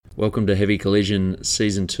Welcome to Heavy Collision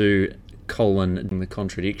Season 2, the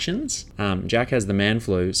contradictions. Jack has the man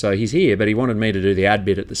flu, so he's here, but he wanted me to do the ad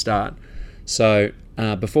bit at the start. So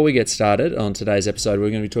before we get started on today's episode,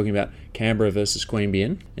 we're going to be talking about Canberra versus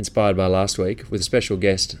Queanbeyan, inspired by last week, with a special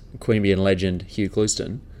guest, Queanbeyan legend Hugh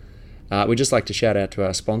Clouston. We'd just like to shout out to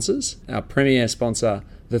our sponsors. Our premier sponsor,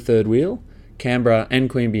 The Third Wheel, Canberra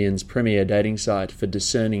and Queanbeyan's premier dating site for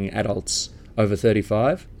discerning adults over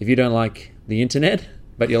 35. If you don't like the internet,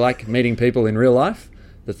 but you like meeting people in real life,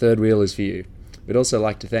 The Third Wheel is for you. We'd also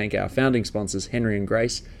like to thank our founding sponsors, Henry and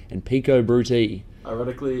Grace and Pico Brutti.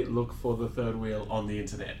 Ironically, look for The Third Wheel on the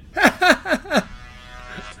internet.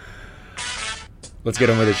 Let's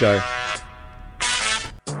get on with the show.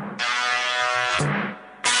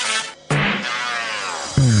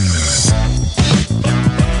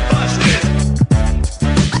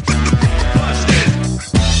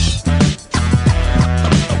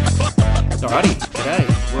 Alrighty,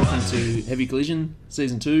 g'day. Welcome to Heavy Collision,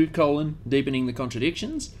 Season 2, deepening the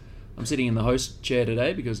contradictions. I'm sitting in the host chair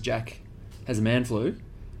today because Jack has a man flu.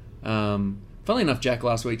 Funnily enough, Jack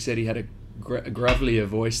last week said he had a gravelier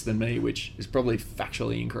voice than me, which is probably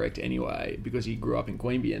factually incorrect anyway, because he grew up in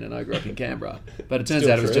Queanbeyan and I grew up in Canberra. But it turns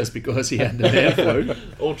out it was just because he had the man flu.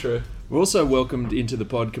 All true. We're also welcomed into the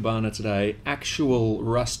pod cabana today, actual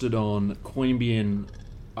rusted-on Queanbeyan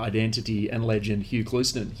identity and legend, Hugh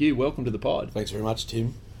Clouston. Hugh, welcome to the pod. Thanks very much,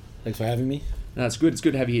 Tim. Thanks for having me. No, it's good. It's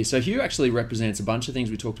good to have you here. So Hugh actually represents a bunch of things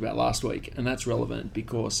we talked about last week, and that's relevant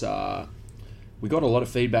because we got a lot of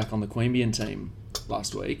feedback on the Queanbeyan team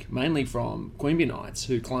last week, mainly from Queanbeyanites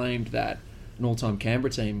who claimed that an all-time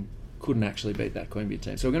Canberra team couldn't actually beat that Queanbeyan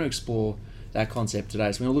team. So we're going to explore that concept today.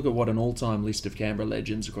 So we're going to look at what an all-time list of Canberra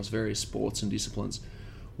legends across various sports and disciplines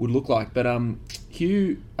would look like. But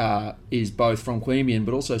Hugh is both from Queanbeyan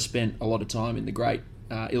but also spent a lot of time in the great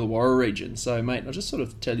Illawarra region. So, mate, I'll just sort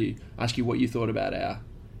of ask you what you thought about our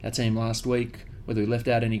team last week, whether we left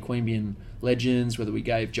out any Queanbeyan legends, whether we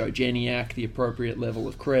gave Joe Janiak the appropriate level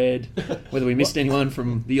of cred, whether we missed anyone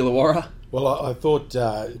from the Illawarra. Well, I thought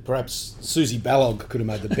perhaps Susie Ballog could have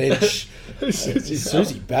made the bench.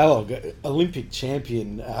 Susie Ballog, Olympic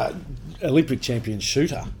champion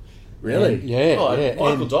shooter. Really? And, yeah.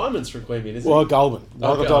 Michael Diamond's from Queanbeyan, isn't he? Well, Goulburn.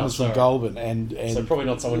 Michael Okay, Diamond's sorry. from Goulburn. And So probably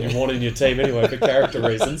not someone you want in your team anyway for character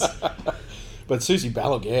reasons. But Susie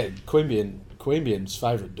Ballog, Queanbeyan's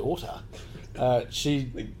favourite daughter.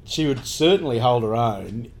 She would certainly hold her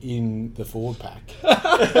own in the forward pack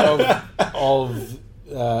of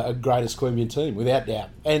a greatest Queanbeyan team, without doubt,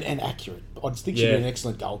 and accurate. I think she'd be an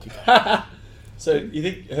excellent goal kicker. So you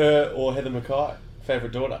think her or Heather Mackay,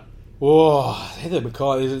 favourite daughter? Oh, Heather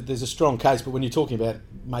Mackay, there's a strong case, but when you're talking about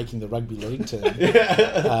making the rugby league team,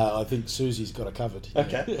 I think Susie's got it covered.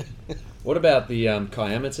 Okay. What about the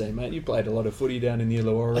Kiama team, mate? You played a lot of footy down in the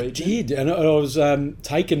Illawarra region. I did, and I was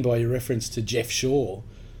taken by your reference to Jeff Shaw.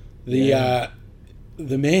 The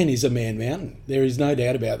man is a man mountain. There is no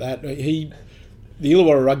doubt about that. The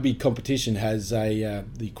Illawarra rugby competition has the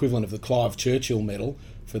equivalent of the Clive Churchill medal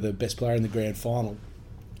for the best player in the grand final.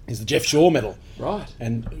 Is the Jeff Shaw medal. Right.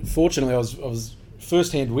 And fortunately, I was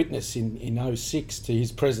first-hand witness in 06 to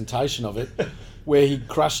his presentation of it, where he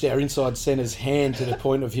crushed our inside centre's hand to the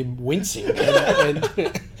point of him wincing and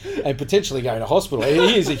potentially going to hospital.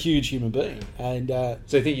 He is a huge human being. And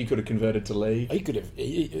So you think you could have converted to league? he could have.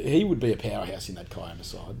 He would be a powerhouse in that Kiama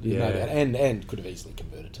side, Yeah. no doubt, and could have easily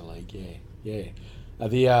converted to league. Yeah.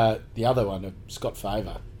 The other one, Scott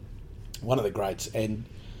Favour, one of the greats, and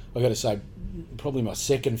I've got to say, probably my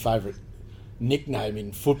second favourite nickname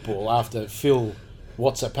in football after Phil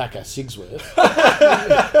Watsapaka Sigsworth.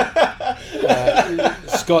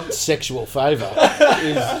 Scott's sexual favour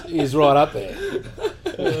is right up there.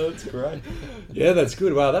 That's great. Yeah, that's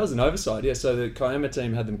good. Wow, that was an oversight. Yeah, so the Kiama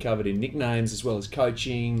team had them covered in nicknames as well as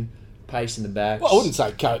coaching, pace in the backs. Well, I wouldn't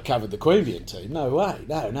say covered the Queanbeyan team. No way.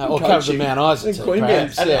 No. Or covered the Mount Isa team,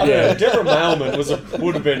 perhaps. And Deborah Mailman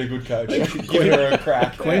would have been a good coach. Give her a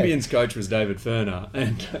crack. Queanbeyan's coach was David Furner,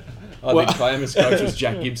 and I think Kiama's coach was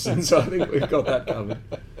Jack Gibson, so I think we've got that covered.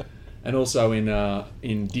 And also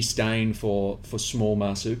in disdain for small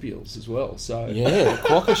marsupials as well. So Yeah,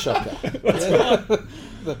 Quokka Shocker.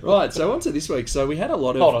 Right, so on to this week. So we had a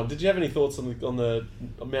lot of... Hold on, did you have any thoughts on the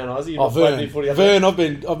Mount Isa? Vern,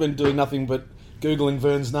 I've been doing nothing but Googling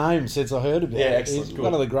Vern's name since I heard about it. Yeah, excellent. He's Good.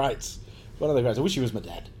 one of the greats. I wish he was my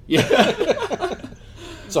dad. Yeah.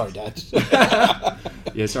 Sorry, Dad.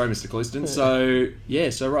 Yeah, sorry, Mr. Clouston. So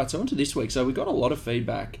on to this week. So we got a lot of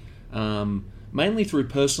feedback, mainly through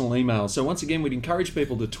personal emails. So once again, we'd encourage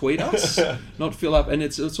people to tweet us, not fill up. And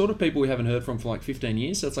it's sort of people we haven't heard from for like 15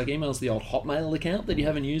 years. So it's like emails the old Hotmail account that you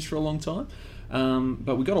haven't used for a long time.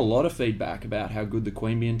 But we got a lot of feedback about how good the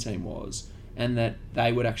Queanbeyan team was and that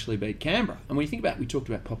they would actually beat Canberra. And when you think about, we talked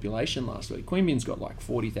about population last week. Queanbeyan's got like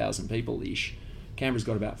 40,000 people-ish. Canberra's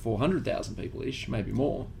got about 400,000 people-ish, maybe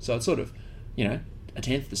more. So it's sort of, a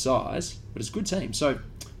tenth the size, but it's a good team. So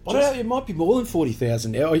it might be more than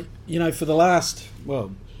 40,000 now. For the last,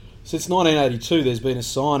 since 1982, there's been a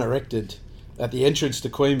sign erected at the entrance to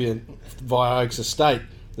Queanbeyan via Oaks Estate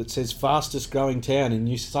that says fastest growing town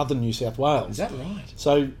in southern New South Wales. Is that right?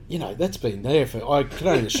 So, that's been there for, I can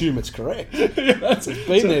only assume it's correct. It's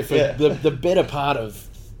been there for the better part of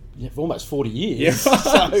almost 40 years.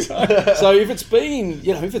 Yeah. So if it's been,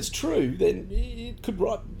 if it's true, then it could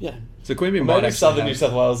So Queanbeyan Maybe southern New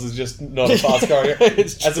South Wales is just not a fast growing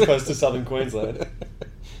as opposed to southern Queensland.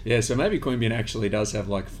 Yeah, so maybe Queanbeyan actually does have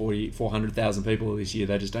like 400,000 people this year.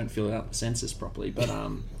 They just don't fill out the census properly. But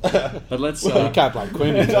let's. You can't blame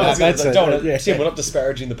Queanbeyan. We're not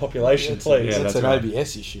disparaging the population, please. That's an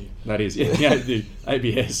ABS issue. That is, yeah, the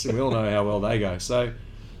ABS. We all know how well they go. So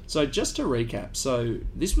just to recap,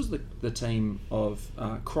 this was the team of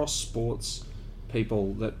cross sports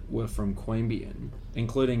people that were from Queanbeyan,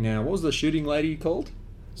 including now, what was the shooting lady called?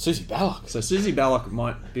 Susie Ballock. So Susie Ballock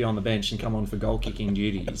might be on the bench and come on for goal-kicking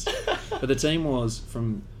duties. But the team was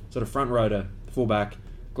from sort of front row to fullback,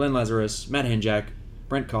 Glenn Lazarus, Matt Henjack,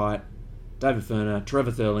 Brent Kite, David Furner,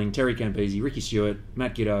 Trevor Thurling, Terry Campese, Ricky Stewart,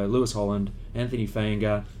 Matt Giddo, Lewis Holland, Anthony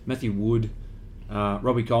Fainga, Matthew Wood,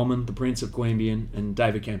 Robbie Coleman, the Prince of Queanbeyan, and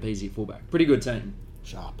David Campese at fullback. Pretty good team.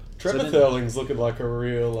 Sharp. Trevor Thurling's looking like a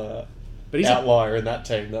real outlier in that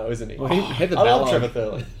team, though, isn't he? Well, I love Trevor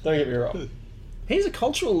Thurling. Don't get me wrong. He's a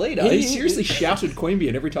cultural leader. He seriously shouted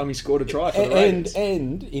Queanbeyan every time he scored a try for the Raiders.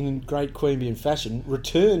 And in great Queanbeyan fashion,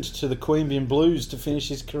 returned to the Queanbeyan Blues to finish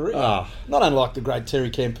his career. Ah. Not unlike the great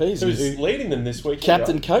Terry Campese, who's leading them this week.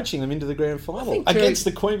 Captain coaching them into the grand final against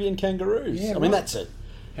the Queanbeyan Kangaroos. Yeah, that's it.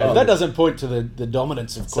 That doesn't point to the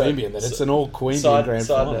dominance of Queanbeyan, that it's an all Queanbeyan grand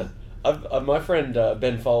final. My friend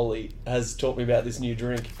Ben Foley has taught me about this new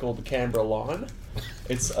drink called the Canberra Lime.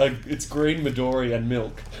 It's green Midori and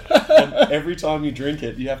milk. And every time you drink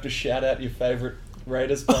it, you have to shout out your favourite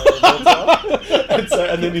Raiders player of all time.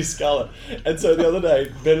 and then you scull it. And so the other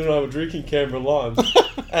day, Ben and I were drinking Canberra Limes,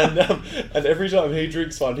 and every time he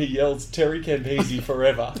drinks one, he yells Terry Campese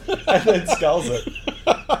forever, and then sculls it.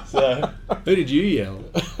 So who did you yell?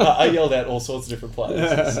 I yelled out all sorts of different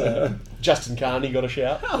players. So, Justin Carney got a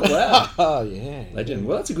shout. Oh wow! Oh yeah, they didn't.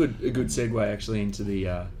 Well, that's a good segue actually into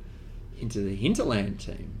the hinterland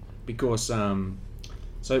team, because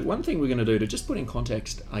so one thing we're going to do to just put in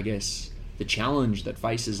context, I guess, the challenge that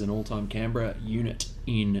faces an all-time Canberra unit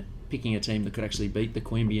in picking a team that could actually beat the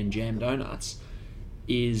Queanbeyan Jam Donuts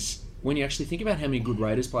is when you actually think about how many good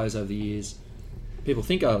Raiders players over the years people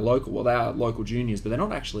think are local. Well, they are local juniors, but they're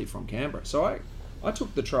not actually from Canberra. So I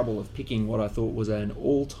took the trouble of picking what I thought was an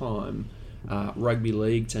all-time rugby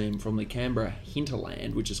league team from the Canberra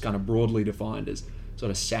hinterland, which is kind of broadly defined as sort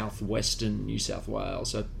of southwestern New South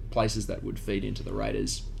Wales, so places that would feed into the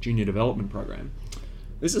Raiders junior development program.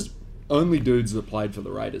 This is only dudes that played for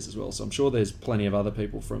the Raiders as well, so I'm sure there's plenty of other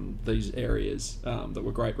people from these areas that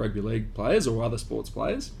were great rugby league players or other sports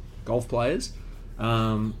players, golf players.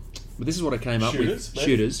 But this is what I came up with.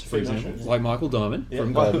 Shooters, for example, like Michael Diamond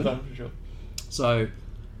from Goulburn. Diamond, for sure. So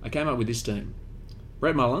I came up with this team.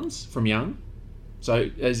 Brett Mullins from Young.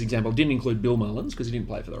 So, as an example, didn't include Bill Mullins because he didn't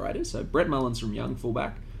play for the Raiders. So, Brett Mullins from Young,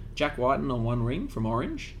 fullback. Jack Whiten on one wing from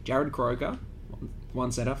Orange. Jared Croker,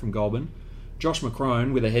 one centre from Goulburn. Josh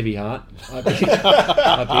McCrone with a heavy heart, I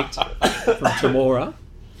picked from Temora.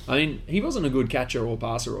 I mean, he wasn't a good catcher or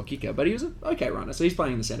passer or kicker, but he was an okay runner. So, he's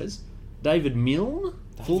playing the centres. David Milne,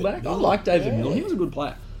 fullback. I like David Milne. He was a good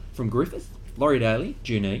player. From Griffith. Laurie Daly,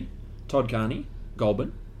 Junee. Todd Carney,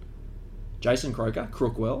 Goulburn. Jason Croker,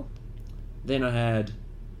 Crookwell. Then I had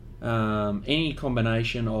any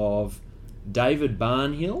combination of David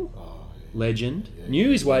Barnhill, legend, knew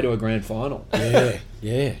his way to a grand final.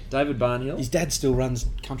 Yeah. David Barnhill. His dad still runs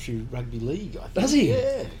country rugby league, I think. Does he?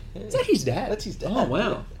 Yeah. Is that his dad? That's his dad.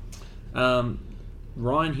 Oh, wow.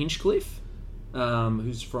 Ryan Hinchcliffe,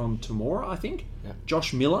 who's from Temora, I think. Yeah.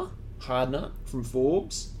 Josh Miller, hard nut from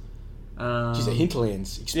Forbes. Geez, the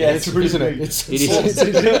hinterland's Yeah, it's expensive, isn't really it?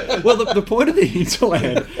 It is. Well, the point of the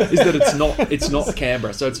hinterland is that it's not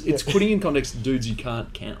Canberra. So it's putting in context dudes you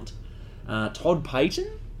can't count. Todd Payton.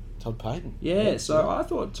 Todd Payton. Yeah, so I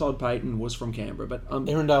thought Todd Payton was from Canberra, but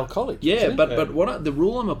Erindale College. yeah, but what the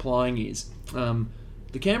rule I'm applying is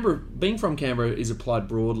the Canberra, being from Canberra is applied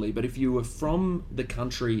broadly, but if you were from the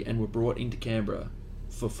country and were brought into Canberra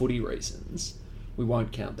for footy reasons, we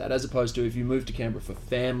won't count that. As opposed to if you moved to Canberra for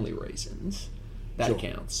family reasons, that Sure.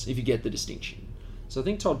 counts if you get the distinction. So I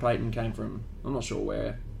think Todd Payton came from, I'm not sure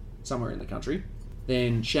where, somewhere in the country.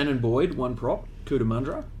 Then Shannon Boyd, one prop,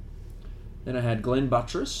 Cootamundra. Then I had Glenn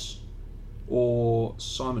Buttress or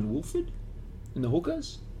Simon Wolford in the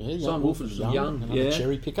hookers. Yeah, Simon Wolford was young, another yeah.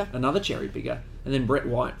 cherry picker. Another cherry picker. And then Brett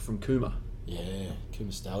White from Cooma. Yeah,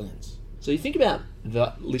 Cooma Stallions. So you think about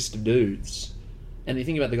the list of dudes, and you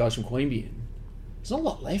think about the guys from Queanbeyan. There's not a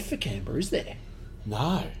lot left for Canberra, is there?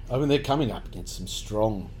 No, I mean they're coming up against some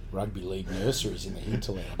strong rugby league nurseries in the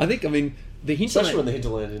hinterland. I think, the Especially when hinterland, the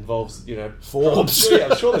hinterland involves, Forbes. Yeah,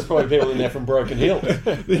 I'm sure there's probably people in there from Broken Hill.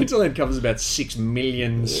 the hinterland covers about 6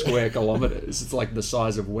 million square kilometres. It's like the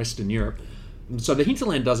size of Western Europe. So the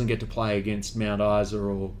hinterland doesn't get to play against Mount Isa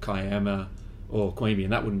or Kiama or Queanbeyan.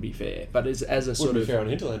 That wouldn't be fair. But as a sort Wouldn't be of... fair on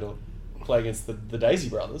hinterland or play against the Daisy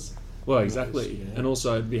brothers. Well, exactly. Yeah. And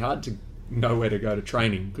also, it'd be hard to know where to go to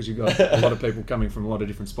training because you've got a lot of people coming from a lot of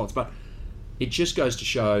different spots. But it just goes to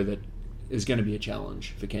show that there's going to be a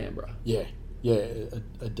challenge for Canberra. Yeah,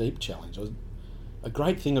 a deep challenge. A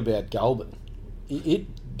great thing about Goulburn, it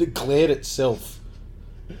declared itself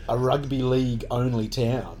a rugby league only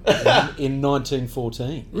town in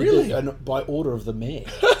 1914. Really? And by order of the mayor.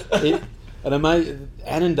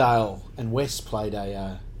 Annandale and West played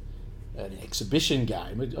an exhibition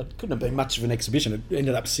game. It couldn't have been much of an exhibition. It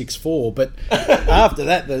ended up 6-4. But after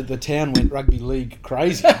that, the town went rugby league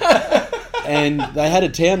crazy. And they had a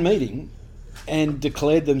town meeting and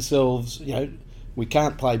declared themselves, we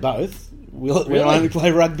can't play both. We'll Really? only play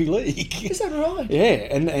rugby league. Is that right?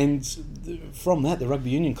 Yeah, and from that, the Rugby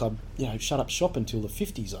Union Club, shut up shop until the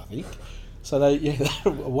 50s, I think. So they're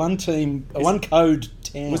one team, one code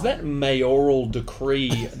town. Was that mayoral decree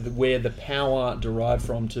where the power derived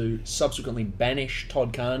from to subsequently banish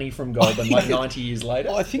Todd Carney from Goulburn 90 years later?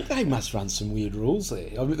 I think they must run some weird rules there.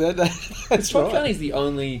 I mean, that's Todd right. Carney's the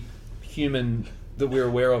only human that we're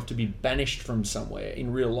aware of to be banished from somewhere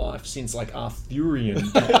in real life since like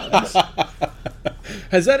Arthurian times.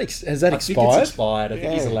 Has that I think expired? it's expired. I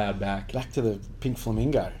think he's Yeah. allowed back. Back to the pink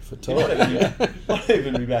flamingo for He might Todd. might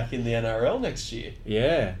even be back in the NRL next year.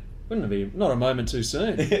 Yeah. Wouldn't it be? Not a moment too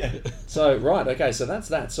soon. Yeah. So, right, okay, so that's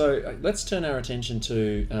that. So let's turn our attention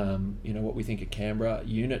to, what we think a Canberra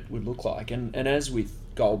unit would look like. And as with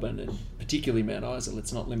Goulburn and particularly Mount Isa,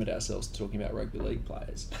 let's not limit ourselves to talking about rugby league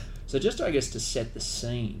players. So just, I guess, to set the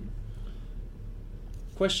scene,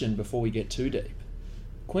 question before we get too deep.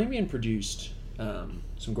 Queanbeyan produced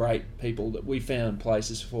some great people that we found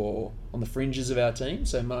places for on the fringes of our team.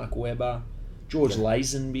 So Mark Webber, George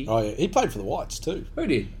Lazenby. Oh, yeah. He played for the Whites too. Who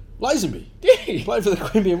did? Lazenby. Did he? Played for the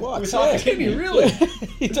Queanbeyan Whites. With Harvey Did he really?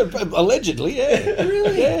 Allegedly, yeah.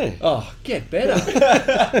 Really? Yeah. Oh, get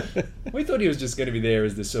better. We thought he was just going to be there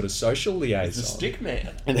as this sort of social liaison. He's a stick man.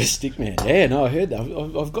 And the stick man. Yeah, no, I heard that.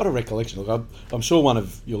 I've got a recollection. Look, I'm sure one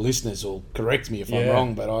of your listeners will correct me if I'm Yeah.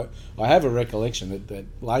 wrong, but I have a recollection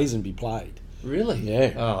that Lazenby played. Really?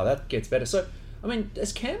 Yeah. Oh, that gets better. So, I mean,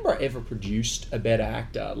 has Canberra ever produced a better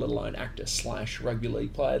actor, let alone actor/rugby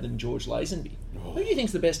league player than George Lazenby? Oh. Who do you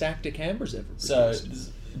think's the best actor Canberra's ever produced? So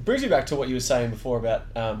this brings me back to what you were saying before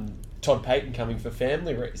about Todd Payton coming for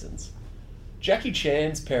family reasons. Jackie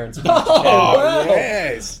Chan's parents moved to Oh, Canberra. wow.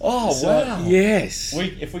 Yes. Oh, So- wow. Yes.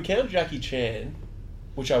 If we count Jackie Chan,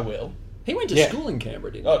 which I will. He went to Yeah. school in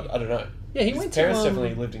Canberra, didn't Oh, I don't know. Yeah, he His went to, parents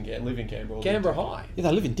definitely live in Canberra. or Canberra lived High? Yeah,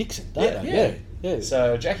 they live in Dixon, don't Yeah, they? Yeah.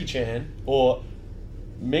 So Jackie Chan or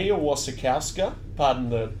Mia Wasikowska.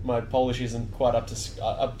 Pardon my Polish isn't quite up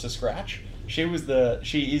to scratch. She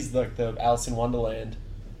is like the Alice in Wonderland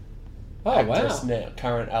Oh, actress wow. now,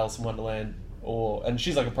 current Alice in Wonderland, and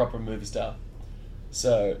she's like a proper movie star.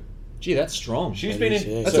 So Gee, that's strong. she's That been is,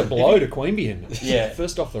 in. yeah. That's so a blow if to Queanbeyan. Yeah.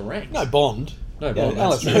 First off the ranks. No, Bond. No, Yeah, Bond,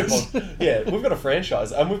 Alice that's- Rose. Yeah, we've got a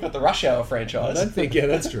franchise, and we've got the Rush Hour I franchise. don't think, yeah,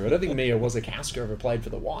 that's true. I don't think Mia Wasikowska ever played for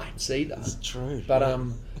the Whites either. That's true. But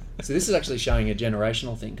so this is actually showing a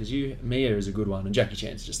generational thing because Mia is a good one and Jackie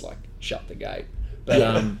Chan's just like shut the gate.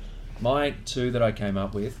 But my two that I came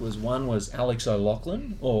up with one was Alex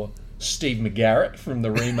O'Loughlin or Steve McGarrett from the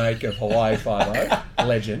remake of Hawaii Five-0,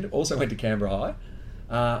 legend, also went to Canberra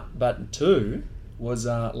High. But two was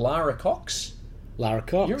Lara Cox. Lara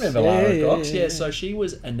Cox. You remember Lara Cox? Yeah, so she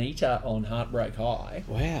was Anita on Heartbreak High.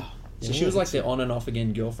 Wow. So she was like the on and off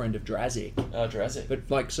again girlfriend of Drazik. Jurassic. But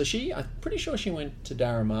like, so I'm pretty sure she went to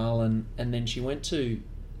Darramarlin and then she went to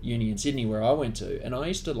uni in Sydney where I went to, and I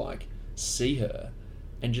used to like see her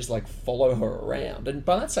and just like follow her around. And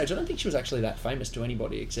by that stage, I don't think she was actually that famous to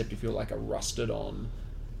anybody except if you're like a rusted on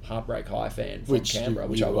Heartbreak High fan from Canberra,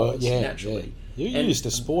 which I was naturally. Yeah. You And- used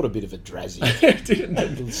to sport a bit of a Drazzy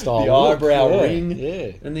Didn't style the look. eyebrow Yeah, ring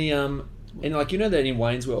Yeah. and the And like, you know that in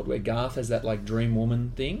Wayne's World where Garth has that like dream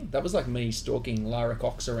woman thing? That was like me stalking Lara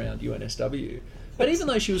Cox around UNSW. But even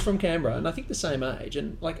though she was from Canberra and I think the same age,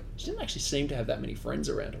 and like she didn't actually seem to have that many friends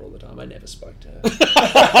around her all the time. I never spoke to her.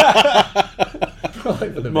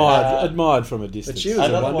 Probably for the best. Admired from a distance. But she was a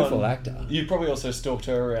Another wonderful one, actor. You probably also stalked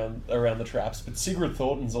her around the traps, but Sigrid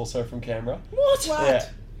Thornton's also from Canberra. What? Yeah.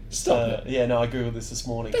 Stop it. Yeah, no, I googled this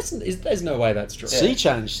morning. There's no way that's true. Sea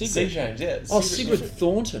change. Sea change, yeah. Oh, Sigrid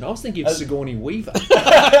Thornton. I was thinking of Sigourney Weaver.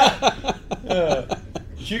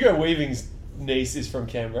 Hugo Weaving's niece is from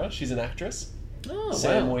Canberra. She's an actress. Oh,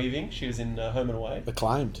 Sam wow. Weaving. She was in Home and Away.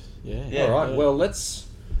 Acclaimed. Yeah. Yeah. All right. Well, let's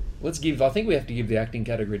give. I think we have to give the acting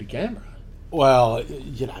category to Canberra. Well,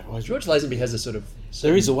 you know, George Lazenby has a sort of.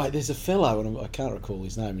 there is a way. There's a fellow, and I can't recall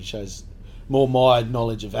his name. He shows more my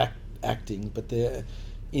knowledge of acting, but they're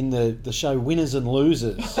in the show Winners and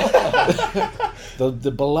Losers.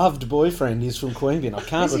 the beloved boyfriend is from Queanbeyan. I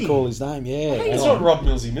can't Is he? recall his name. Yeah, It's not Rob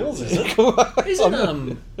Millsy Mills, is it?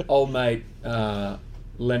 Isn't old mate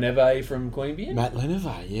Leneve from Queanbeyan? Matt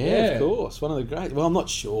Leneve. Yeah, Yeah. of course, one of the great. Well, I'm not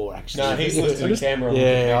sure actually. No, he's listed in Canberra on Yeah,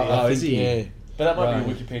 Wikipedia. I Oh, think is he? yeah. But that might Right.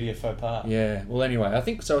 be a Wikipedia faux pas. Yeah. Well, anyway, I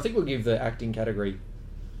think we'll give the acting category.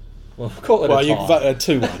 Well, we'll call it Well, a you tie. vote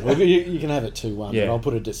 2-1. Well, you can have it 2-1, Yeah. but I'll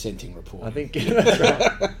put a dissenting report. I think that's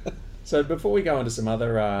right. So before we go into some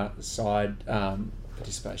other side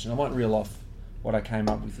participation, I might reel off what I came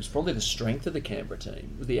up with was probably the strength of the Canberra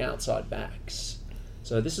team, with the outside backs.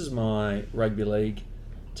 So this is my rugby league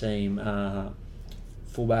team,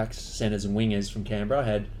 fullbacks, centres and wingers from Canberra. I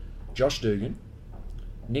had Josh Dugan,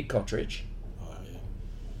 Nick Cottridge, Oh, yeah.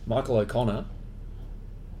 Michael O'Connor.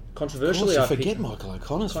 Of Controversially, course, I you forget picked, Michael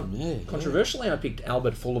O'Connor's from there. Yeah. controversially, I picked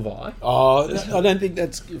Albert Fullerby. Oh, I don't think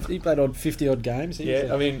that's... He played on 50-odd games. Yeah,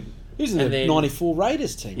 I mean, he was in the and then- 94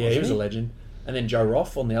 Raiders team, yeah, he wasn't was a legend. And then Joe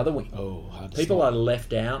Roff on the other wing. Oh, hard to People I stop.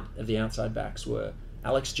 left out of the outside backs were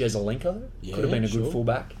Alex Jezelenko, Yeah, could have been a good sure.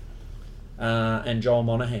 fullback, and Joel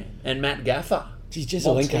Monaghan, and Matt Gaffer, Geez,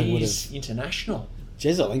 Jezelenko Maltese international.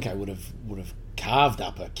 would have carved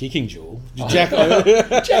up a kicking duel. Oh. Jack,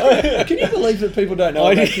 Jack, can you believe that people don't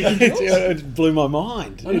know about kicking duels? it blew my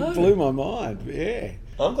mind. I know. It blew my mind. Yeah.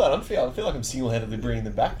 I'm glad. I feel like I'm single-handedly bringing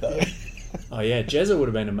them back, though. Oh yeah, Jezza would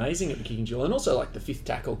have been amazing at the kicking duel, and also like the fifth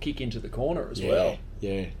tackle kick into the corner as well.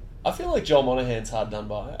 Yeah. I feel like Joel Monaghan's hard done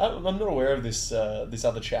by. I'm not aware of this this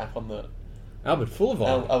other chap on the Albert Fullerby.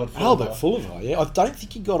 Albert Fullerby. Albert Fullerby, yeah. I don't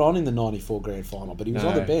think he got on in the 94 grand final, but he was No.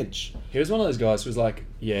 on the bench. He was one of those guys who was like,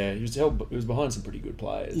 yeah, he was behind some pretty good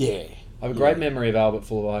players. Yeah. I have a great memory of Albert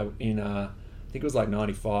Fullerby in, I think it was like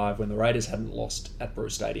 95, when the Raiders hadn't lost at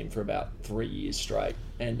Bruce Stadium for about 3 years straight.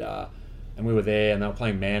 And we were there, and they were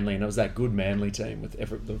playing Manly, and it was that good Manly team, with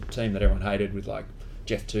the team that everyone hated, with like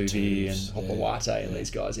Jeff Tuvey and Tubes, Hopper yeah, Wate and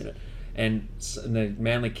these guys in it. And the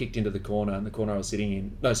Manly kicked into the corner, and the corner I was sitting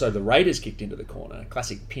in... No, sorry, the Raiders kicked into the corner.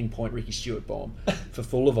 Classic pinpoint Ricky Stewart bomb for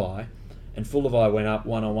Fullerby. And Fullerby went up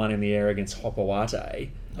one-on-one in the air against Hopper Wate,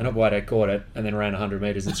 and Hopper Wate caught it, and then ran 100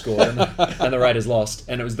 metres and scored, and the Raiders lost.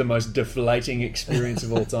 And it was the most deflating experience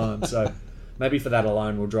of all time. So maybe for that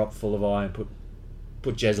alone, we'll drop Fullerby and put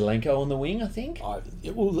Jezelenko on the wing, I think.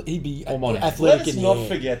 He'd be Or Monaghan. athletic Let's in not the air.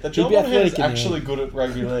 forget that He'd Joel be Monaghan is athletic in the actually air. good at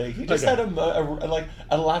rugby league. He just Okay. had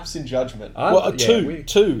a lapse in judgment. Well, Yeah,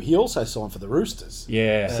 two. He also signed for the Roosters.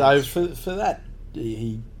 Yeah. So for that,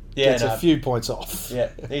 he Yeah, gets no. a few points off. Yeah,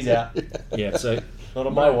 he's out. Yeah, so Not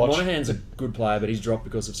on my watch. Monaghan's a good player, but he's dropped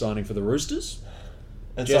because of signing for the Roosters.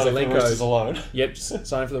 And signing for the Jezelenko's- Roosters alone. Yep,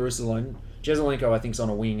 signing for the Roosters alone. Jezelenko, I think, is on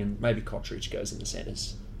a wing, and maybe Cottridge goes in the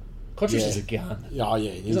centres. Cottridge Yeah. is a gun. Oh, yeah.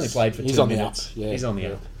 He's only played for 2 he's on minutes. The up. Yeah. He's on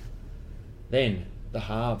the up. Then, the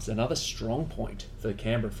halves, another strong point for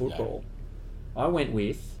Canberra football. I went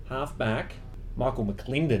with half-back Michael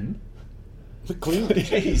McClendon,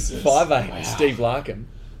 Jesus. 5'8", Wow. Steve Larkham.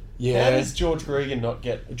 How Yeah. does George Gregan not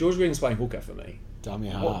get... George Green's playing hooker for me. Dummy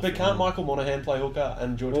half. Well, but can't Michael Monaghan play hooker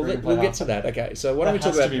and George Well, Gregan play we'll get to half? that. Okay, so why don't we That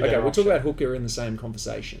talk has to about... be a Okay, better we'll talk option. about hooker in the same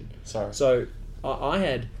conversation. Sorry. So, I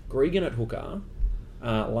had Gregan at hooker,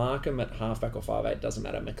 Larkham at halfback or 5'8", doesn't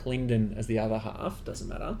matter. McClendon as the other half, doesn't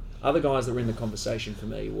matter. Other guys that were in the conversation for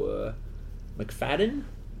me were McFadden,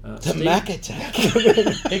 The Mac attack. He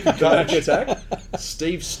could Mac coach. attack,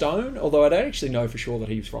 Steve Stone, although I don't actually know for sure that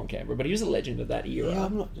he was from Canberra, but he was a legend of that era. Yeah,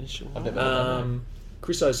 I'm not sure. I've never-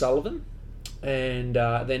 Chris O'Sullivan, and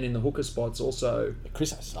then in the hooker spots also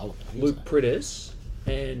Chris O'Sullivan. Luke Priddis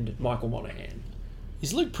and Michael Monaghan.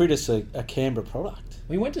 Is Luke Priddis a Canberra product?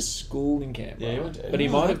 We went to school in Canberra, Yeah, he went to- but he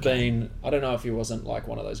Oh, might have okay. been. I don't know if he wasn't like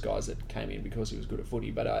one of those guys that came in because he was good at footy,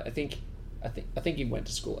 but I think he went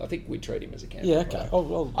to school. I think we treat him as a Canberra. Yeah, okay. product. Oh,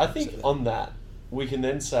 well, I think on that, we can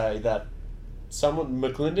then say that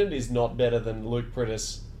McClendon is not better than Luke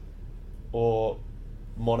Prittis or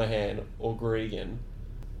Monaghan or Gregan.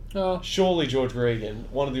 Oh, Surely George Gregan,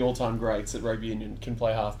 one of the all-time greats at rugby union, can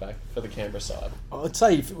play halfback for the Canberra side. I'd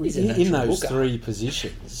say He's a in natural those hooker. three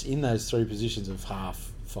positions of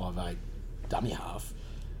half, 5'8", dummy half,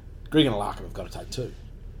 Greg and Larkham have got to take two.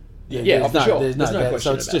 Yeah, for sure. There's no There's no doubt. question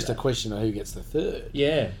So it's about just that. a question of who gets the third.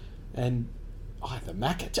 yeah. And I have the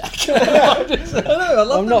Mac attack. I know, I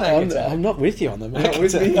love I'm the not. Mac I'm, attack. I'm not with you on the Mac not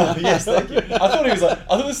with me? attack. Yes, thank you. I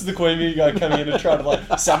thought this is the Queanbeyan guy coming in and trying to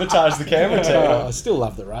like sabotage the Canberra I team. still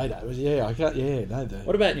love the radar. Yeah, I can't. Yeah, no.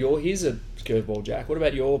 What about here's a curveball, Jack. What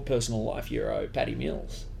about your personal life hero, Paddy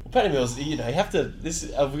Mills? Paddy Mills, you know, you have to.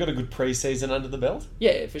 Have we got a good pre-season under the belt?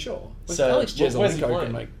 Yeah, for sure. So, Alex where's he Jezelenko playing?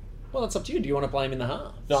 can make... Well, it's up to you. Do you want to play him in the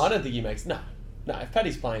half? No, I don't think he makes. No. If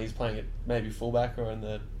Paddy's playing, he's playing at maybe fullback or in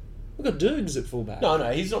the. We've got Dukes at fullback. No,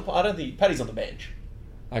 he's not. I don't think Paddy's on the bench.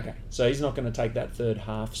 Okay, so he's not going to take that third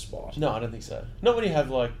half spot. No, I don't think so. Not when you have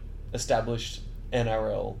like established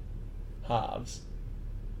NRL halves.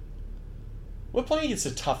 We're playing against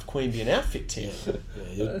a tough Queanbeyan outfit team.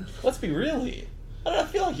 Yeah, Let's be real here. I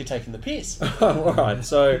feel like you're taking the piss. All right,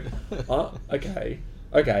 so... okay.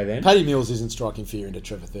 Okay, then. Paddy Mills isn't striking fear into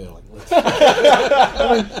Trevor Thurling.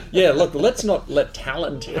 Yeah, look, let's not let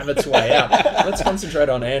talent have its way out. Let's concentrate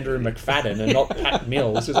on Andrew McFadden and not Pat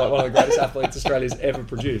Mills, who's like one of the greatest athletes Australia's ever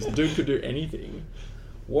produced. Dude could do anything.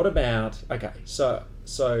 What about... Okay, so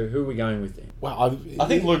who are we going with then? Well, I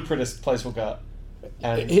think Luke Prittis plays hooker.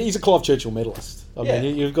 And he's a Clive Churchill medalist. I Yeah.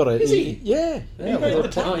 mean, you've got to. Is he? Yeah. Yeah, well,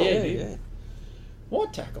 the yeah, yeah.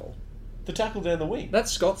 What tackle? the tackle down the wing.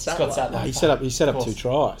 That's Scott Sattler. Scott Sattler. No, he set up Of course. 2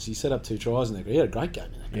 tries. He set up 2 tries in that. He had a great game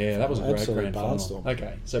in that. Yeah, that was a great Absolute grand final. barnstorm.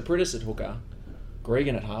 Okay, so Prittis at hooker,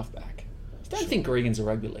 Gregan at halfback. I don't think Gregan's a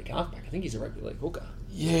rugby league halfback. I think he's a rugby league hooker.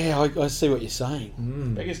 Yeah, I see what you're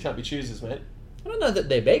saying. Beggars can't be choosers, mate. I don't know that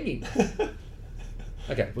they're begging.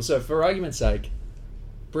 Okay, well, so for argument's sake,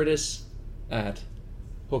 Prittis at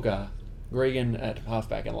hooker, Gregan at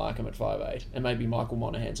halfback, and Larkham at 5'8", and maybe Michael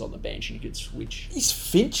Monaghan's on the bench, and you could switch.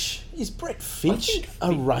 Is Brett Finch think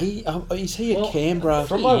a Ray? Is he Well, a Canberra?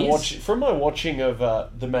 From my watching of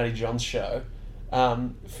the Matty Johns show,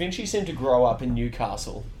 Finchy seemed to grow up in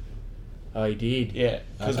Newcastle. Oh, he did. Yeah,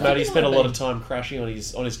 because Okay. Matty I think spent a he lot might of time crashing on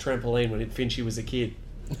his trampoline when Finchy was a kid.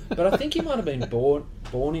 But I think he might have been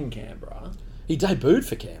born in Canberra. He debuted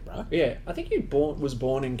for Canberra. Yeah, I think he was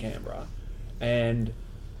born in Canberra, and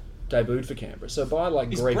debuted for Canberra. So by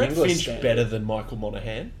like Is Greg Brett Inglis Finch standard- better than Michael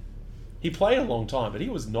Monaghan? He played a long time, but he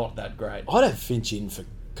was not that great. I'd have Finch in for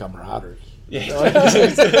camaraderie.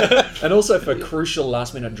 Yeah. and also for crucial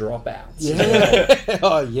last minute dropouts. Yeah.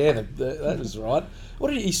 Oh, yeah, that was right.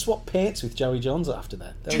 What did he swap pants with Joey Johns after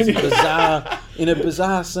that? That was in a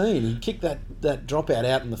bizarre scene. He kicked that dropout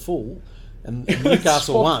out in the full, and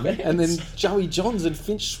Newcastle Swap won. pants. And then Joey Johns and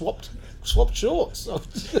Finch swapped shorts.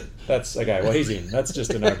 That's okay. Well, he's in. That's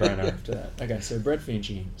just a no-brainer after that. Okay, so Brett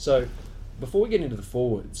Finchy. So before we get into the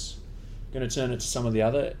forwards, I'm going to turn it to some of the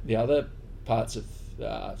other parts of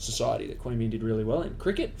society that Queanbeyan did really well in.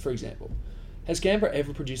 Cricket, for example. Has Canberra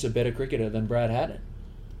ever produced a better cricketer than Brad Haddon?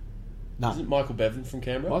 No. Isn't Michael Bevan from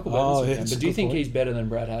Canberra? Michael Oh, Bevan's yeah, from that's Canberra. a Do you good think point. he's better than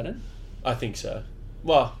Brad Haddon? I think so.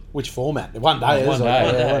 Well, Which format? One day, One day.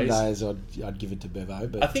 one day I'd give it to Bevo.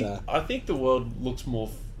 But I think the world looks more.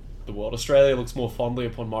 Australia looks more fondly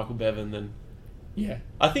upon Michael Bevan than. Yeah.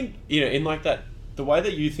 I think in like that the way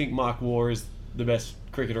that you think Mark Waugh is the best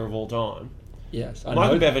cricketer of all time. Yes. I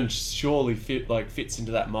Michael know. Bevan surely fits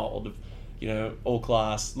into that mold of all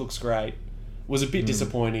class, looks great. Was a bit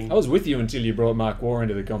disappointing. I was with you until you brought Mark Waugh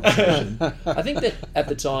into the conversation. I think that at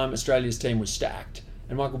the time Australia's team was stacked,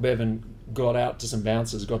 and Michael Bevan got out to some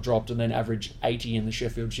bounces, got dropped, and then averaged 80 in the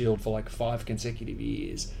Sheffield Shield for like 5 consecutive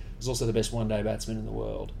years. He was also the best one-day batsman in the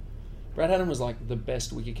world. Brad Haddon was like the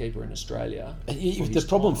best wicketkeeper in Australia. the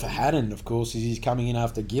problem for Haddon, of course, is he's coming in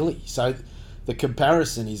after Gilly. So the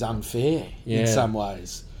comparison is unfair Yeah. in some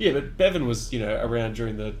ways. Yeah, but Bevan was around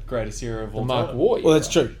during the greatest era of all Mark time. Waugh. Well, that's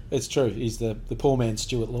true. It's true. He's the poor man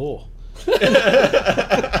Stuart Law.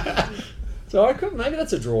 So maybe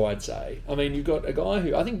that's a draw, I'd say. I mean, you've got a guy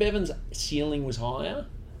who I think Bevan's ceiling was higher,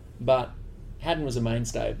 but Haddon was a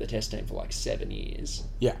mainstay of the Test team for like 7 years.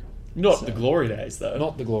 Yeah. Not the glory days though.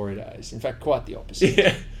 Not the glory days. In fact, quite the opposite.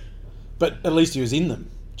 yeah. But at least he was in them,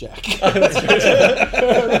 Jack. That's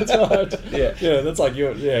right. Yeah. Yeah, that's like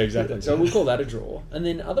your... Yeah, exactly. So we'll call that a draw. And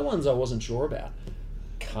then other ones I wasn't sure about.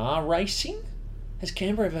 Car racing? Has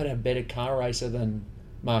Canberra ever had a better car racer than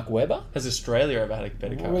Mark Webber? Has Australia ever had a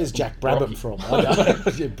better car? Where's Jack Brabham Rocky. from? I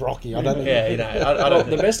don't, Brocky. I don't know. Yeah, I Well, don't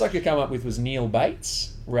the think. best I could come up with was Neil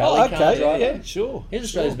Bates, rally car driver. yeah, sure. He's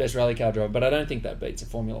Australia's best rally car driver, but I don't think that beats a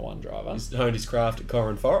Formula One driver. He's honed his craft at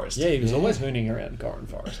Corran Forest. Yeah, he was Yeah. always hooning around Corran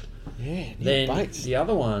Forest. Yeah, Neil Then Bates. the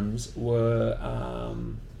other ones were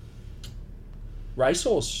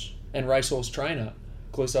racehorse and racehorse trainer.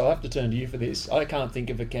 Cluse, I'll have to turn to you for this. I can't think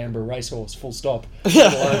of a Canberra racehorse, full stop,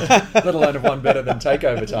 let alone of one better than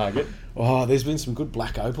Takeover Target. Oh, there's been some good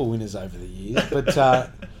Black Opal winners over the years, but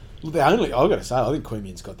the only I've got to say, I think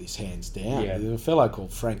Queanbeyan's got this hands down. Yeah. There's a fellow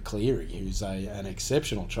called Frank Cleary who's an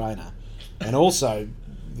exceptional trainer, and also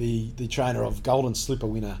the trainer of Golden Slipper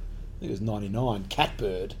winner. I think it was '99,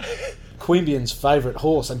 Catbird, Queanbeyan's favourite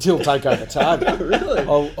horse until Takeover Target. Really?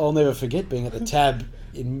 I'll never forget being at the Tab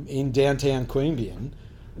in downtown Queanbeyan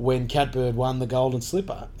when Catbird won the Golden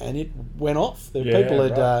Slipper, and it went off. The Yeah, people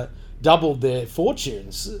had right. doubled their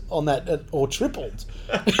fortunes on that, or tripled.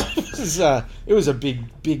 It was a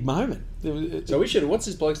big moment. So we should have, what's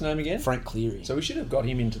this bloke's name again? Frank Cleary. So we should have got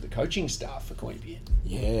him into the coaching staff for Queanbeyan.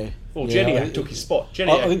 Yeah. Well, Yeah, Jeniak took his spot. I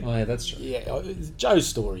Jeniak. think, Oh yeah, that's true. yeah, Joe's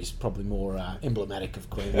story is probably more emblematic of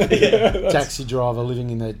Queanbeyan. Yeah, Taxi driver living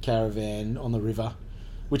in the caravan on the river,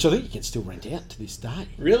 which I think you can still rent out to this day.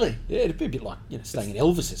 Really? Yeah, it'd be a bit like staying in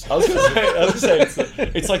Elvis's I was going to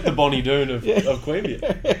say it's like the Bonnie Doon of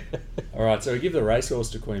Queanbeyan. All right, so we give the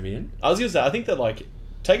racehorse to Queanbeyan. I was going to say, I think that like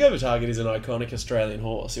Takeover Target is an iconic Australian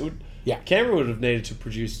horse. It would, Yeah. Canberra would have needed to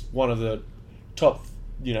produce one of the top,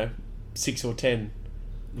 6 or 10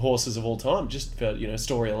 horses of all time, just for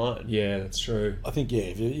story alone. Yeah, that's true. I think, yeah,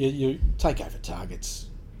 if you take over targets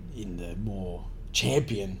in the more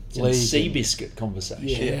champion It's in the league. Seabiscuit conversation.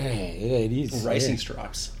 Yeah, it is. Racing yeah.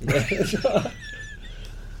 stripes.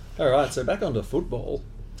 All right, so back onto football.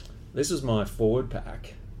 This is my forward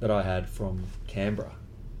pack that I had from Canberra.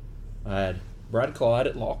 I had Brad Clyde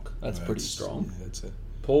at lock. That's pretty strong. Yeah, that's a,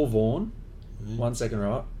 Paul Vaughan, one second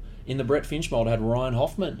row. In the Brett Finch mould, I had Ryan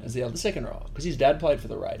Hoffman as the other second row because his dad played for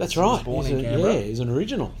the Raiders. that's He was right. born He's in a- Canberra. yeah, he's an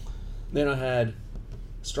original. Then I had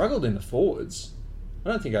struggled in the forwards. I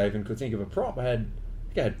don't think I even could think of a prop. I think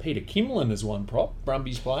I had Peter Kimlin as one prop,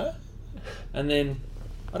 Brumbies player, and then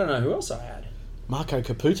I don't know who else I had. Marco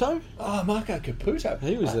Caputo. Oh, Marco Caputo.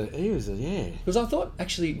 He was a yeah. Because I thought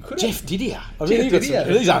actually could Jeff Didier. I Jeff mean, Didier.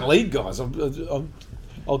 these aren't league guys.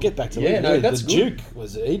 I'll get back to Yeah, league. no, that's the good. Duke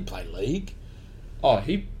he'd play league. Oh,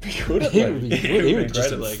 he'd be good at He that. would be He good. would He be would just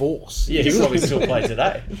great at league. enforce. Yeah, He probably still play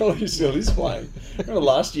today. Probably still is playing. Remember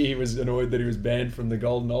last year he was annoyed that he was banned from the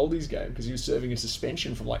Golden Oldies game because he was serving a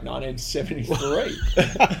suspension from like 1973.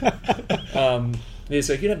 Yeah,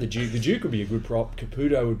 so he'd have the Duke. The Duke would be a good prop.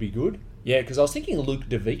 Caputo would be good. Yeah, because I was thinking of Luke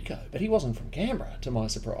DeVico, but he wasn't from Canberra, to my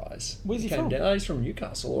surprise. Where's he came from? Down, oh, he's from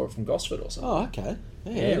Newcastle or from Gosford or something. Oh, okay.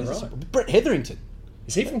 Yeah, he's- right. Brett Hetherington.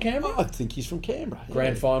 Is he from Canberra? I think he's from Canberra.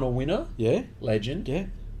 Grand final winner, Yeah, legend. yeah.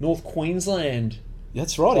 North Queensland.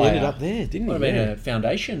 That's right. He Player. ended up there, didn't What he? I mean, Yeah. a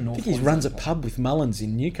foundation. North I think he runs a pub with Mullins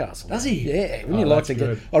in Newcastle. Does he? Yeah, wouldn't Oh, you like that's to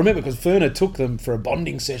good. get? I remember because Ferner took them for a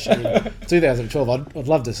bonding session in 2012. I'd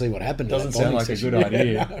love to see what happened. To Doesn't that sound bonding like a session. good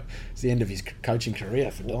idea. Yeah, no. It's the end of his coaching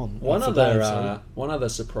career for Don. One for Dave, other, sorry. one other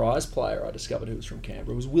surprise player I discovered who was from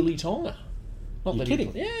Canberra was Willie Tonga. Not You're that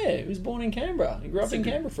kidding? Yeah, he was born in Canberra. He grew up in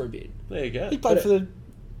Canberra for a bit. There you go. He played for the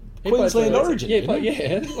He played Queensland for- Origin. Yeah,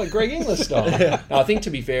 didn't he? like Greg Inglis style. No, I think to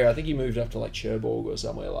be fair, I think he moved up to like Cherbourg or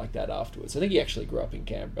somewhere like that afterwards. I think he actually grew up in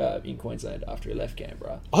in Queensland after he left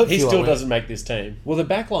Canberra. I He feel still like doesn't make this team. Well, the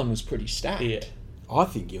backline was pretty stacked. Yeah. I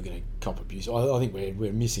think you're going to cop abuse. I think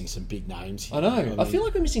we're missing some big names here. I know. I mean, feel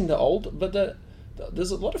like we're missing the old, but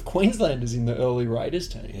there's a lot of Queenslanders in the early Raiders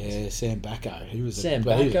teams. Yeah, Sam Bacco. He was Sam he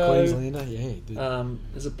was a Bacco. Queenslander. Yeah.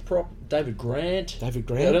 There's a prop, David Grant. David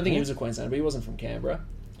Grant, I don't think yeah. he was a Queenslander, but he wasn't from Canberra.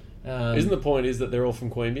 Isn't the point is that they're all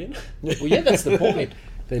from Queanbeyan? Well, yeah, that's the point.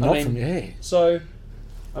 They're I not mean, from... Yeah. So,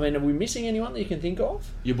 I mean, are we missing anyone that you can think of?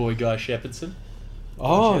 Your boy Guy Shepherdson.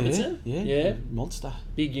 Oh, yeah. Shepardson? Yeah. Yeah. Monster.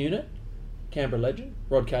 Big unit. Canberra legend.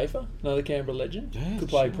 Rod Kafer, another Canberra legend. Yeah, Could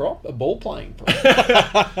play sure. prop, a ball playing prop.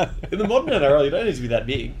 In the modern NRL, you don't need to be that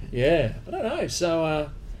big. Yeah, I don't know. So,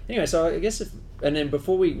 anyway, so I guess and then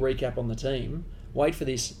before we recap on the team, wait for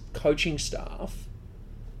this coaching staff.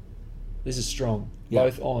 This is strong, Yeah.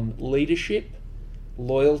 both on leadership,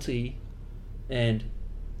 loyalty, and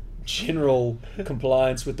general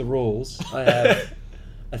compliance with the rules. I have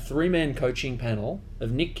a three-man coaching panel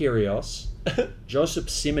of Nick Kyrgios, Josip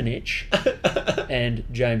Simonich, and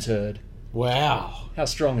James Hurd. Wow. How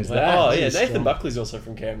strong is that? Oh, yeah. is Nathan strong. Buckley's also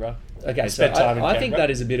from Canberra. Okay, He so spent time in I think Canberra.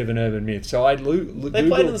 that is a bit of an urban myth. So I They Googled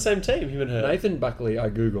played on the same team, him and her. Nathan Buckley. I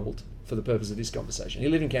googled for the purpose of this conversation. He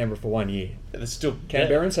lived in Canberra for 1 year. They're still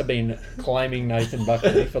Canberrans have been claiming Nathan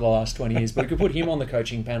Buckley for the last 20 years, but we could put him on the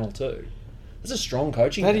coaching panel too. That's a strong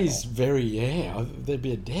coaching. That panel. is very, they'd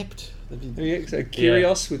be adept. Yeah, so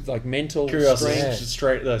Kyrgios with like mental Kyrgios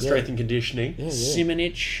strength. is strength and conditioning. Yeah, yeah.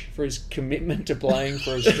 Simonich for his commitment to playing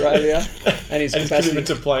for Australia and his And his capacity commitment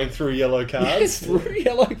to playing through yellow cards. Yes, through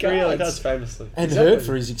yellow cards. Through yellow cards, famously. And Exactly. Hurt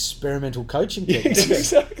for his experimental coaching techniques.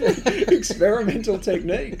 Exactly. Experimental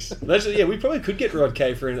techniques. Imagine, yeah, we probably could get Rod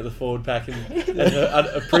Kafer in at the forward pack and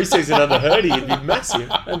a pre-season under Hurdy. It'd be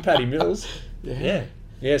massive. And Paddy Mills. Yeah.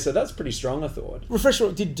 Yeah, so that's pretty strong, I thought.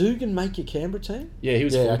 Refresher, did Dugan make your Canberra team? Yeah, he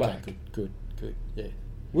was Yeah, fullback. okay, good, yeah.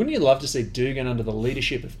 Wouldn't you love to see Dugan under the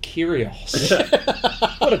leadership of Kyrgios?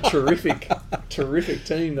 What a terrific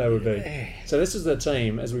team they would be. So this is the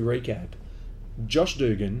team, as we recap. Josh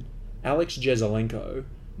Dugan, Alex Jezelenko,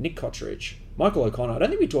 Nick Kotrich, Michael O'Connor. I don't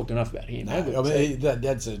think we talked enough about him. have we? I mean,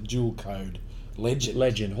 that's a dual code legend.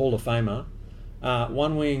 Legend, Hall of Famer.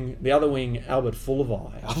 One wing, the other wing, Albert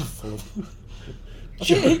Fullervai.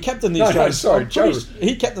 He captained the No, Australian. sorry, Joe.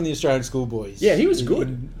 He captained the Australian schoolboys. Yeah, he was good.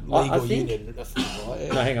 In I league or think- union.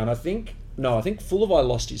 No, hang on. I think Fullervai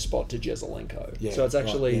lost his spot to Jezelenko. Yeah, So it's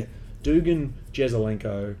actually right, Dugan,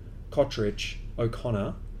 Jezelenko, Kotrich,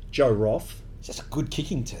 O'Connor, Joe Roth. It's just a good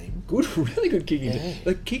kicking team. Good, really good kicking. Yeah.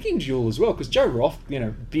 The kicking duel as well, because Joe Roth,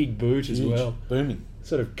 big boot as Huge. well. Booming.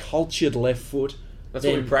 Sort of cultured left foot. That's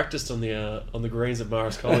Then- what we practiced on the greens at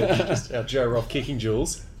Morris College. Just our Joe Roth kicking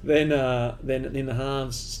duels. Then in the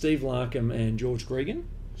halves, Steve Larkham and George Gregan.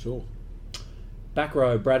 Sure. Back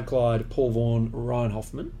row, Brad Clyde, Paul Vaughan, Ryan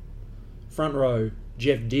Hoffman. Front row,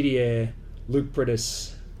 Jeff Didier, Luke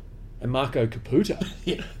Prittis, and Marco Caputo.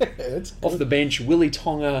 Yeah, that's Off the bench, Willie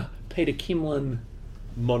Tonga, Peter Kimlin,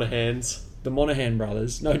 Monaghan's. the Monahan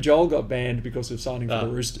brothers. No, Joel got banned because of signing for the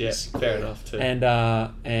Yeah, Roosters. fair enough too. And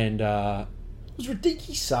It was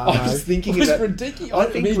Radicki Samo. I was thinking it was about. Radicki. I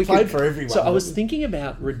think he we played could- for everyone. So I was wasn't thinking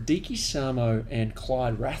about Radicki Samo and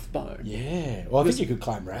Clyde Rathbone. he? Yeah. Well, I think you could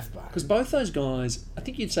claim Rathbone. Because both those guys, I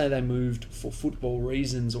think you'd say they moved for football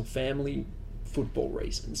reasons or family football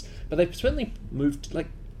reasons, but they certainly moved. Like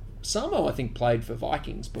Samo, I think played for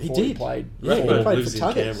Vikings before he did. played. Yeah, he Rathbone played lives for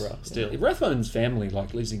in Tuggers. Canberra still. Rathbone's family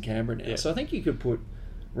lives in Canberra now, Yeah. so I think you could put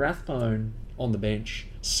Rathbone on the bench.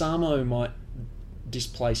 Samo might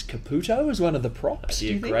displace Caputo as one of the props. That'd be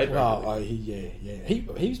do you a think? great one.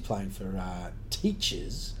 Oh, he was playing for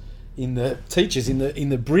teachers in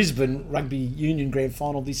the Brisbane Rugby Union Grand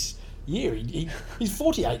Final this year. He's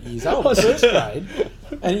 48 years old, first grade,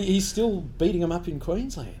 and he's still beating them up in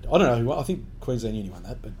Queensland. I don't know. I think Queensland Uni won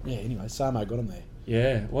that, but yeah. Anyway, Samo got him there.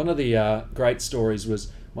 Yeah, one of the great stories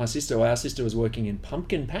was our sister was working in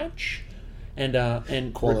Pumpkin Patch, and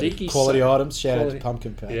Quality Radicki items. Shout out quality- to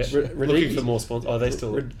Pumpkin Patch. Yeah. Radicki- Looking for more sponsors. Oh, they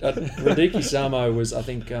still. Radicki Samo was, I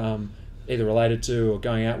think, either related to or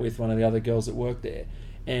going out with one of the other girls that worked there.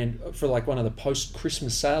 And for like one of the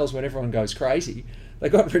post-Christmas sales when everyone goes crazy, they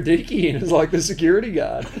got Radicki in as like the security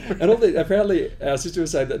guard. And apparently our sister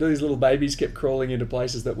was saying that all these little babies kept crawling into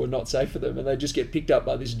places that were not safe for them, and they just get picked up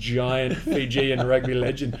by this giant Fijian rugby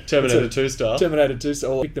legend. Terminator So- 2 star. Terminator 2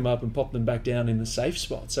 star. Pick them up and pop them back down in the safe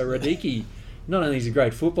spot. So Radicki, not only is he a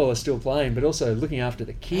great footballer still playing, but also looking after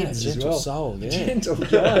the kids as gentle well. soul, yeah. Gentle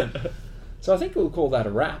giant. So I think we'll call that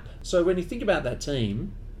a wrap. So when you think about that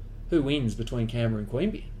team, who wins between Canberra and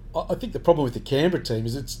Queanbeyan? I think the problem with the Canberra team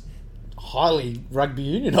is it's highly rugby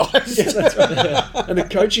unionised. Yeah, that's right. And the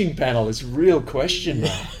coaching panel is real question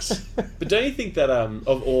marks. But don't you think that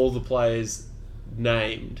of all the players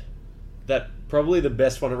named, that probably the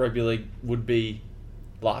best one at rugby league would be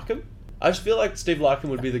Larkham? I just feel like Steve Larkham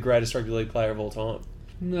would be the greatest rugby league player of all time.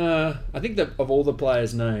 No, I think that of all the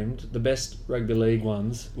players named, the best rugby league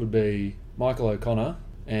ones would be Michael O'Connor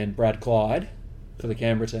and Brad Clyde for the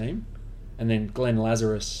Canberra team, and then Glenn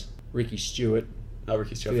Lazarus, Ricky Stewart Ricky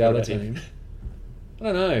for Stewart the other about him. team. I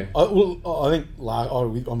don't know. I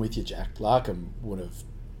think I'm with you, Jack. Larkham would have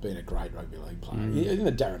been a great rugby league player in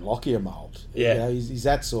the Darren Lockyer mould. Yeah. You know, he's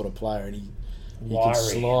that sort of player, and he can Wiry,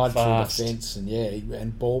 slide fast. through the fence, and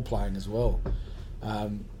and ball playing as well.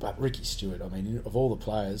 But Ricky Stewart, I mean, of all the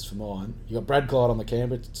players for mine, you got Brad Clyde on the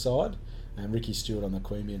Canberra side and Ricky Stewart on the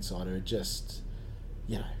Queanbeyan side, who are just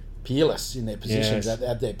peerless in their positions Yes.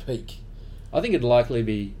 at their peak. I think it'd likely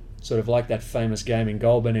be sort of like that famous game in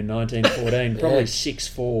Goulburn in 1914, probably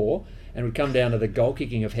 6-4, and would come down to the goal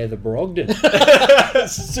kicking of Heather Brogdon.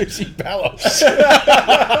 Susie Ballows.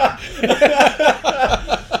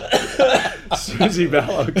 Susie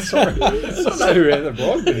Ballow, sorry. I don't know who Heather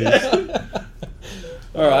Brogdon is.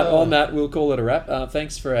 All right, on that, we'll call it a wrap.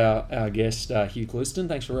 Thanks for our guest, Hugh Clouston.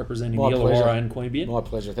 Thanks for representing My the pleasure. Illawarra and Queanbeyan. My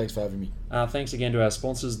pleasure. Thanks for having me. Thanks again to our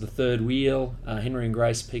sponsors, The Third Wheel, Henry and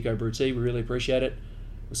Grace, Pico Brutti. We really appreciate it.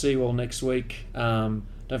 We'll see you all next week. Don't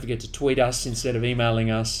forget to tweet us instead of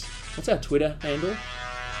emailing us. What's our Twitter handle?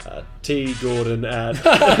 T Gordon at.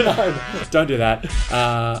 Don't do that.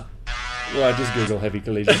 Well, just Google Heavy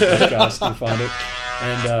Collision Podcast. You'll find it.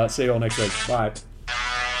 And see you all next week. Bye.